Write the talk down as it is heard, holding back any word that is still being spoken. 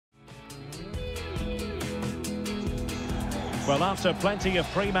Well, after plenty of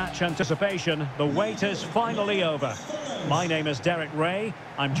pre-match anticipation, the wait is finally over. My name is Derek Ray.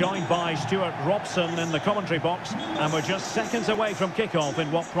 I'm joined by Stuart Robson in the commentary box, and we're just seconds away from kick-off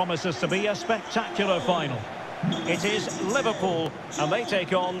in what promises to be a spectacular final. It is Liverpool, and they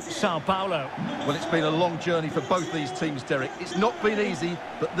take on Sao Paulo. Well, it's been a long journey for both these teams, Derek. It's not been easy,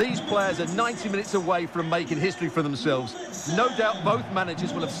 but these players are 90 minutes away from making history for themselves. No doubt both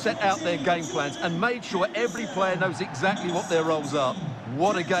managers will have set out their game plans and made sure every player knows exactly what their roles are.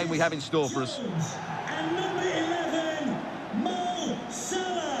 What a game we have in store for us. And number 11, Mo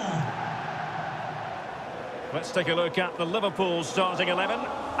Salah. Let's take a look at the Liverpool starting 11.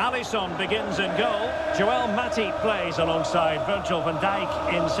 Alisson begins in goal. Joel Matip plays alongside Virgil van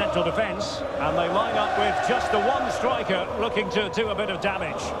Dijk in central defence. And they line up with just the one striker looking to do a bit of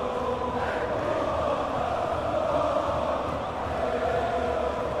damage.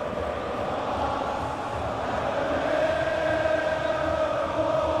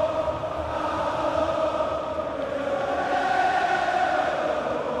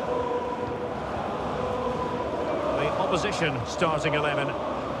 Opposition starting 11.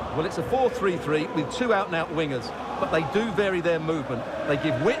 Well, it's a 4-3-3 with two out-and-out wingers, but they do vary their movement. They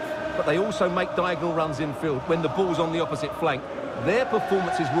give width, but they also make diagonal runs infield when the ball's on the opposite flank. Their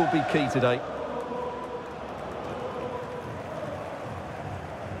performances will be key today.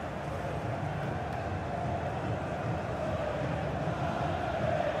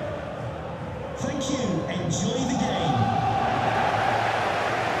 Thank you. Enjoy the game.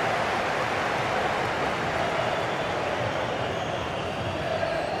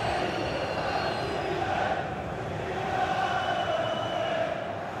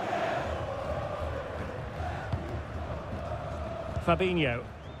 Fabinho.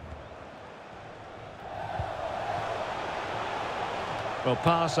 Well,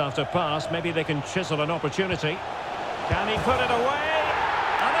 pass after pass, maybe they can chisel an opportunity. Can he put it away?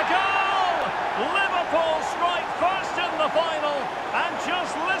 And a goal! Liverpool strike first in the final, and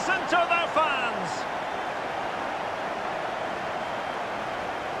just listen to their fans.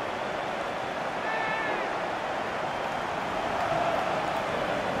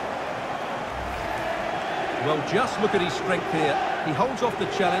 Well, just look at his strength here. He holds off the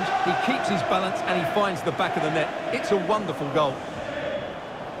challenge, he keeps his balance, and he finds the back of the net. It's a wonderful goal.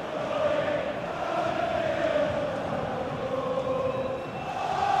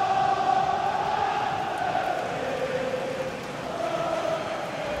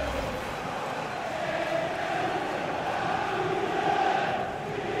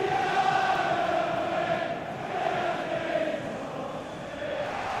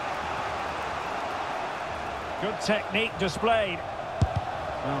 Good technique displayed.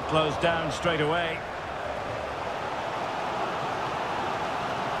 Well, closed down straight away.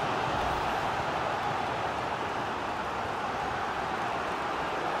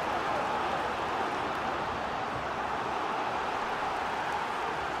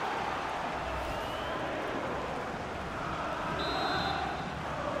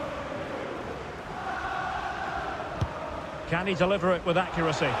 Can he deliver it with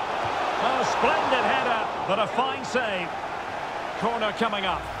accuracy? Oh, splendid header, but a fine save. Corner coming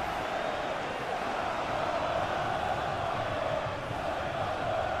up.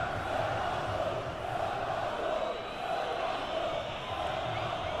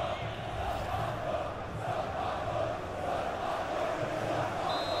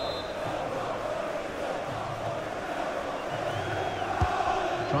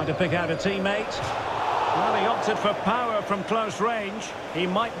 Trying to pick out a teammate. Well, he opted for power from close range. He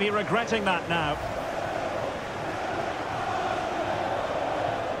might be regretting that now.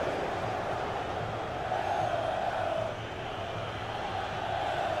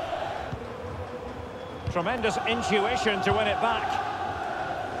 Tremendous intuition to win it back.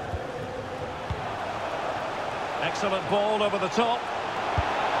 Excellent ball over the top.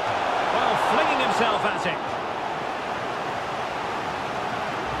 Well, flinging himself at it.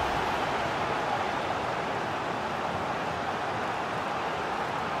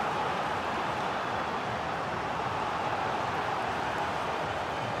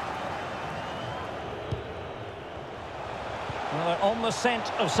 Well, they're on the scent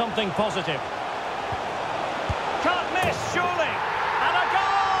of something positive. Can't miss, surely. And a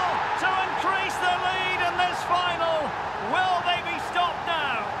goal to increase the lead in this final. Will they be stopped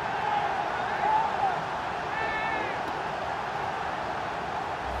now?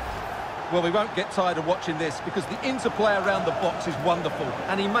 Well, we won't get tired of watching this because the interplay around the box is wonderful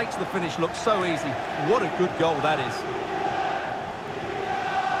and he makes the finish look so easy. What a good goal that is.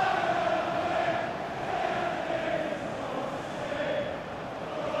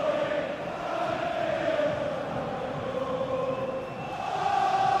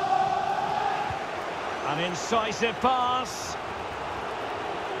 An incisive pass.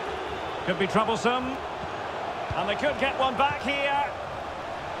 Could be troublesome. And they could get one back here.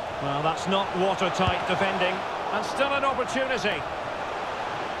 Well, that's not watertight defending. And still an opportunity.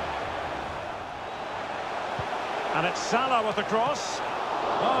 And it's Salah with the cross.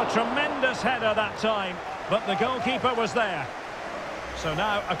 Oh, tremendous header that time. But the goalkeeper was there. So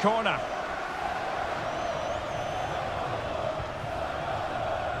now a corner.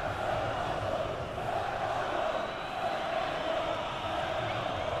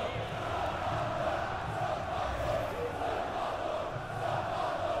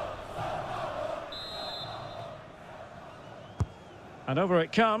 And over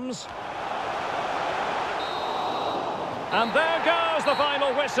it comes. And there goes the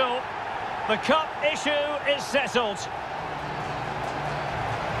final whistle. The cup issue is settled.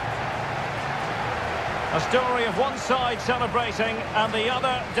 A story of one side celebrating and the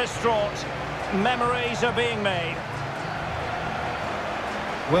other distraught. Memories are being made.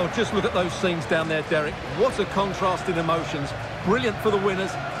 Well, just look at those scenes down there, Derek. What a contrast in emotions. Brilliant for the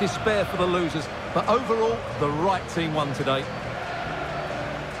winners, despair for the losers. But overall, the right team won today.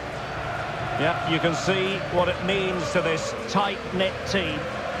 Yeah, you can see what it means to this tight-knit team.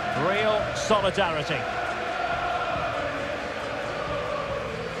 Real solidarity.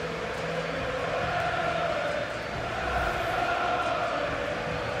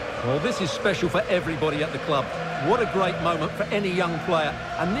 Well, this is special for everybody at the club. What a great moment for any young player.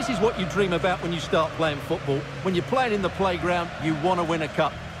 And this is what you dream about when you start playing football. When you're playing in the playground, you want to win a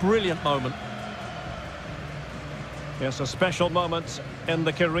cup. Brilliant moment. Yes, a special moment in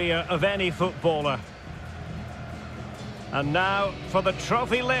the career of any footballer. And now for the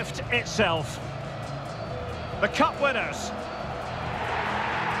trophy lift itself. The cup winners.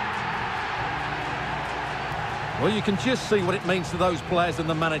 Well, you can just see what it means to those players and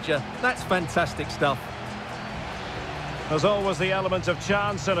the manager. That's fantastic stuff. There's always the element of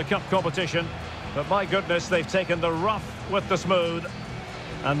chance in a cup competition. But my goodness, they've taken the rough with the smooth.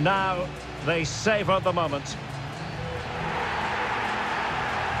 And now they savour the moment.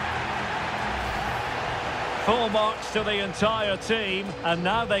 Full marks to the entire team, and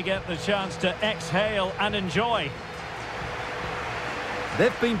now they get the chance to exhale and enjoy.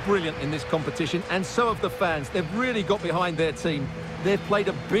 They've been brilliant in this competition, and so have the fans. They've really got behind their team. They've played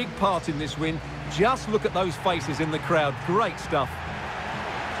a big part in this win. Just look at those faces in the crowd. Great stuff.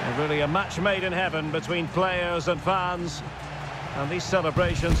 And really a match made in heaven between players and fans. And these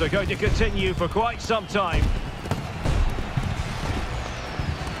celebrations are going to continue for quite some time.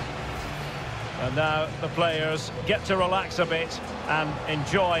 And now the players get to relax a bit and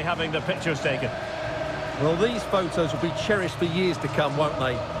enjoy having the pictures taken. Well, these photos will be cherished for years to come, won't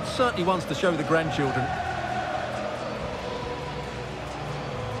they? Certainly ones to show the grandchildren.